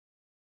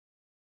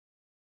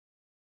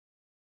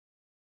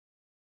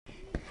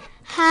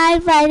Hi,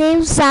 my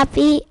name's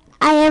Zabby.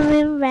 I am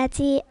in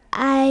Ready.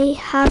 I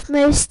have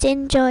most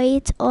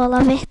enjoyed all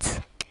of it.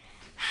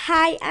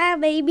 Hi,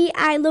 I'm Amy.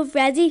 I love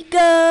Ready.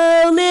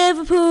 Go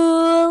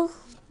Liverpool!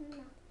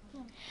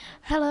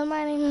 Hello,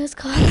 my name is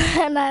Connor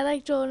and I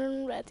like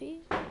Jordan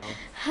Ready.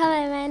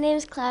 Hello, my name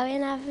is Chloe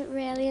and I've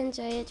really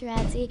enjoyed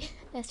Ready.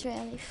 It's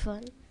really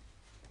fun.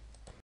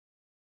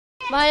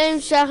 My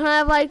name's Jack and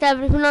I've liked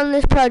everything on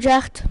this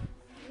project.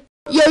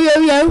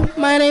 Yo,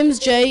 my name's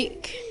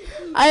Jake.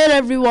 Hi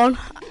everyone.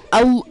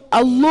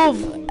 I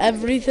love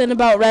everything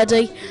about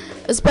Ready,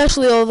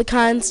 especially all the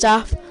kind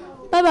staff.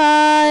 Bye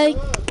bye.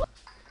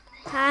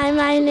 Hi,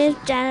 my name's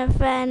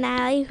Jennifer and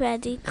I like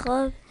Ready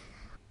Club.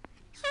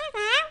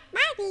 Hello,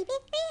 my name is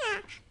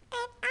Mia,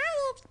 and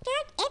I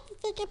enjoyed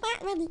everything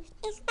about Ready.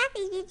 It's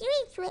nothing to do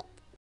with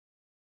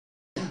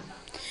it.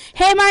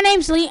 Hey, my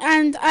name's Lee,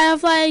 and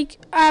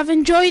I've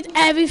enjoyed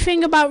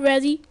everything about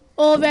Ready.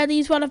 All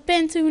Ready's what I've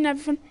been to and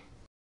everything.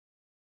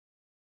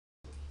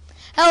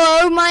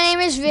 Hello, my name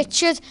is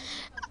Richard.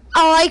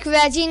 I like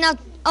Ready and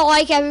I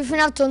like everything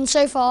I've done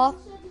so far.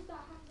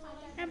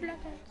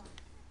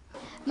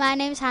 My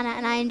name's Hannah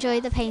and I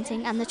enjoy the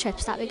painting and the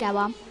trips that we go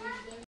on.